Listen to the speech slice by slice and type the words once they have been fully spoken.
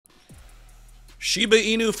Shiba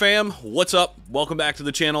Inu fam, what's up? Welcome back to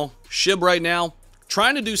the channel. SHIB right now,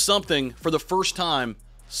 trying to do something for the first time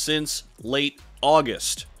since late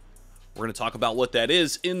August. We're going to talk about what that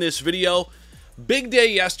is in this video. Big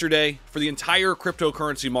day yesterday for the entire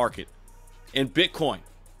cryptocurrency market. And Bitcoin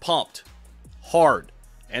pumped hard.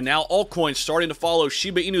 And now altcoins starting to follow.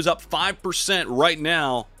 Shiba Inu's up 5% right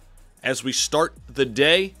now as we start the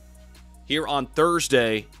day here on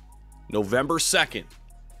Thursday, November 2nd.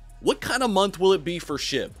 What kind of month will it be for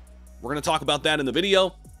SHIB? We're going to talk about that in the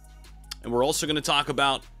video. And we're also going to talk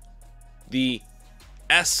about the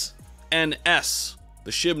SNS,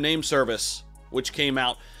 the SHIB name service, which came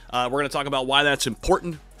out. We're going to talk about why that's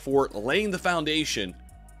important for laying the foundation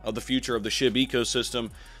of the future of the SHIB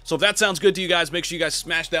ecosystem. So if that sounds good to you guys, make sure you guys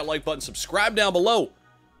smash that like button, subscribe down below.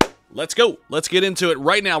 Let's go. Let's get into it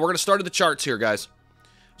right now. We're going to start at the charts here, guys.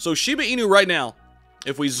 So Shiba Inu right now,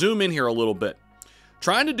 if we zoom in here a little bit,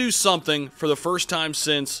 trying to do something for the first time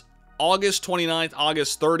since August 29th,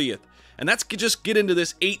 August 30th. And that's just get into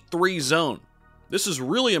this 8-3 zone. This is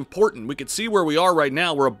really important. We can see where we are right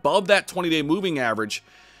now. We're above that 20-day moving average.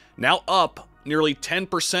 Now up nearly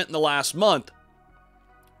 10% in the last month.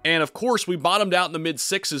 And of course, we bottomed out in the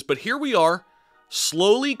mid-6s. But here we are,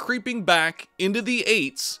 slowly creeping back into the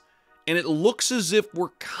 8s. And it looks as if we're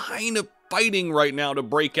kind of fighting right now to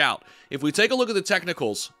break out. If we take a look at the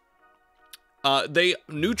technicals, they're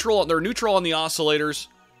neutral on the oscillators.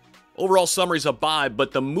 Overall summary's a buy,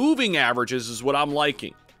 but the moving averages is what I'm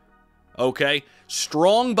liking. Okay,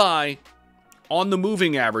 strong buy on the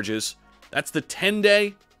moving averages. That's the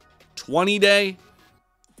 10-day, 20-day,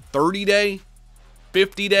 30-day,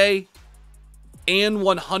 50-day, and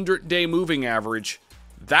 100-day moving average.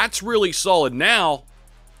 That's really solid. Now,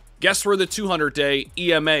 guess where the 200-day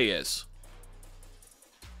EMA is?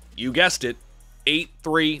 You guessed it,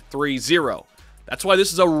 8330. That's why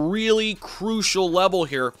this is a really crucial level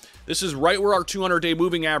here. This is right where our 200-day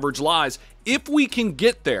moving average lies. If we can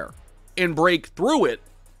get there and break through it,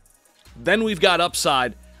 then we've got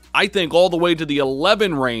upside, I think, all the way to the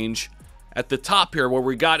 11 range at the top here where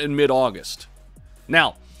we got in mid-August.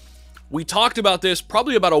 Now, we talked about this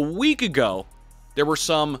probably about a week ago. There were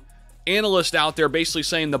some analysts out there basically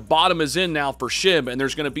saying the bottom is in now for SHIB and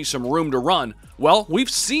there's going to be some room to run. Well, we've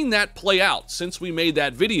seen that play out since we made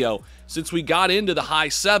that video. Since we got into the high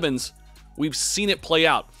 7s, we've seen it play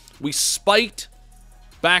out. We spiked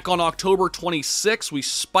back on October 26th. We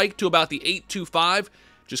spiked to about the 825,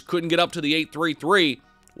 just couldn't get up to the 833.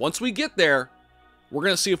 Once we get there, we're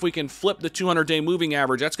going to see if we can flip the 200-day moving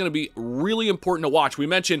average. That's going to be really important to watch. We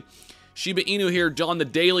mentioned Shiba Inu here on the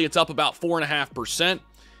daily. It's up about 4.5%.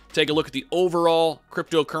 Take a look at the overall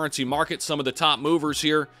cryptocurrency market. Some of the top movers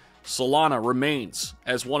here. Solana remains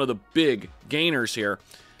as one of the big gainers here.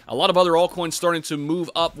 A lot of other altcoins starting to move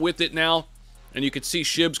up with it now. And you can see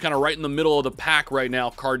SHIB's kind of right in the middle of the pack right now.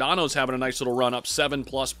 Cardano's having a nice little run up,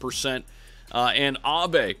 7+%. And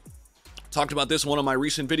Aave, talked about this in one of my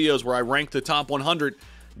recent videos where I ranked the top 100.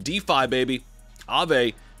 DeFi, baby.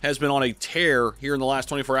 Aave has been on a tear here in the last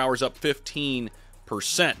 24 hours, up 15%.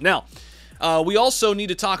 Now, we also need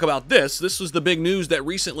to talk about this. This was the big news that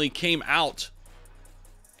recently came out.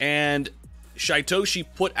 And Shytoshi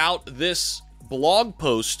put out this blog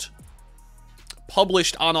post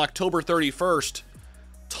published on October 31st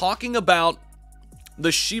talking about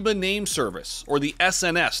the Shiba name service, or the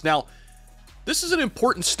SNS. Now, this is an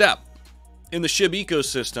important step in the SHIB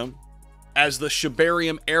ecosystem as the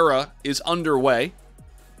Shibarium era is underway,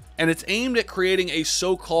 and it's aimed at creating a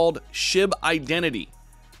so-called SHIB identity,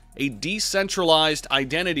 a decentralized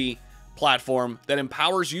identity platform that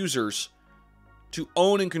empowers users to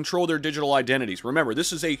own and control their digital identities. Remember,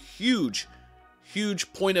 this is a huge,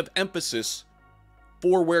 huge point of emphasis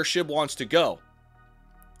for where SHIB wants to go.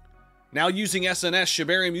 Now, using SNS,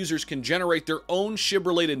 Shibarium users can generate their own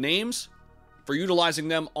SHIB-related names for utilizing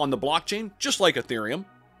them on the blockchain, just like Ethereum.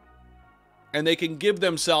 And they can give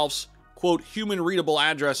themselves, quote, human-readable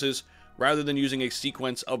addresses rather than using a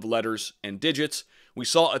sequence of letters and digits. We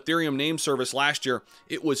saw Ethereum name service last year.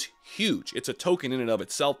 It was huge. It's a token in and of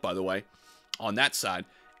itself, by the way, on that side.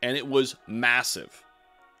 And it was massive.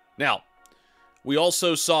 Now, we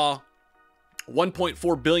also saw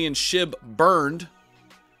 1.4 billion SHIB burned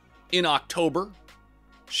in October.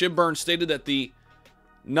 SHIB burn stated that the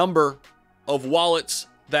number of wallets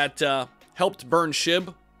that helped burn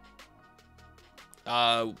SHIB,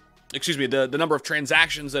 the number of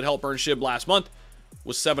transactions that helped burn SHIB last month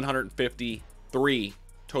was 753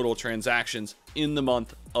 total transactions in the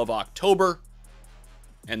month of October.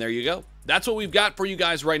 And there you go. That's what we've got for you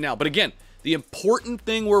guys right now. But again, the important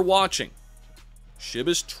thing we're watching, SHIB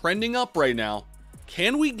is trending up right now.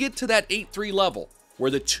 Can we get to that 8.3 level where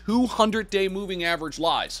the 200-day moving average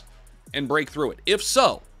lies and break through it? If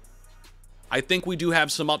so, I think we do have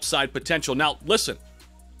some upside potential. Now, listen,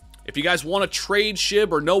 if you guys want to trade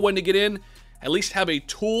SHIB or know when to get in, at least have a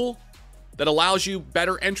tool that allows you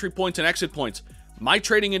better entry points and exit points. My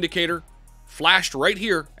trading indicator flashed right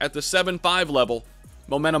here at the 7.5 level,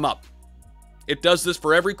 momentum up. It does this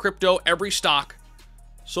for every crypto, every stock.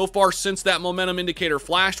 So far, since that momentum indicator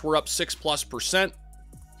flashed, we're up 6+%.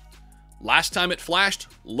 Last time it flashed,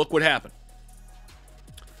 look what happened.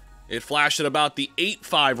 It flashed at about the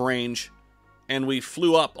 8.5 range, and we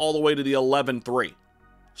flew up all the way to the 11.3.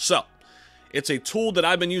 So, it's a tool that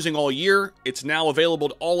I've been using all year. It's now available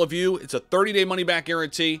to all of you. It's a 30-day money-back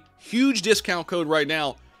guarantee. Huge discount code right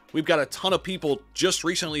now. We've got a ton of people just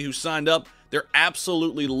recently who signed up. They're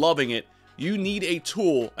absolutely loving it. You need a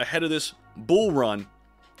tool ahead of this bull run.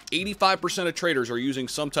 85% of traders are using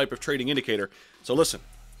some type of trading indicator. So listen,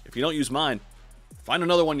 if you don't use mine, find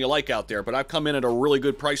another one you like out there. But I've come in at a really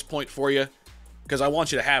good price point for you because I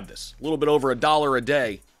want you to have this. A little bit over $1 a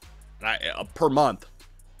day per month.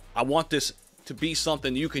 I want this to be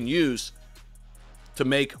something you can use to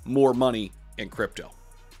make more money in crypto.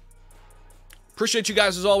 Appreciate you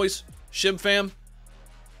guys as always. SHIB fam,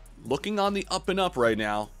 looking on the up and up right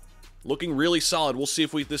now. Looking really solid. We'll see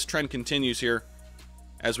if this trend continues here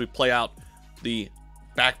as we play out the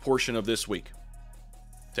back portion of this week.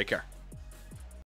 Take care.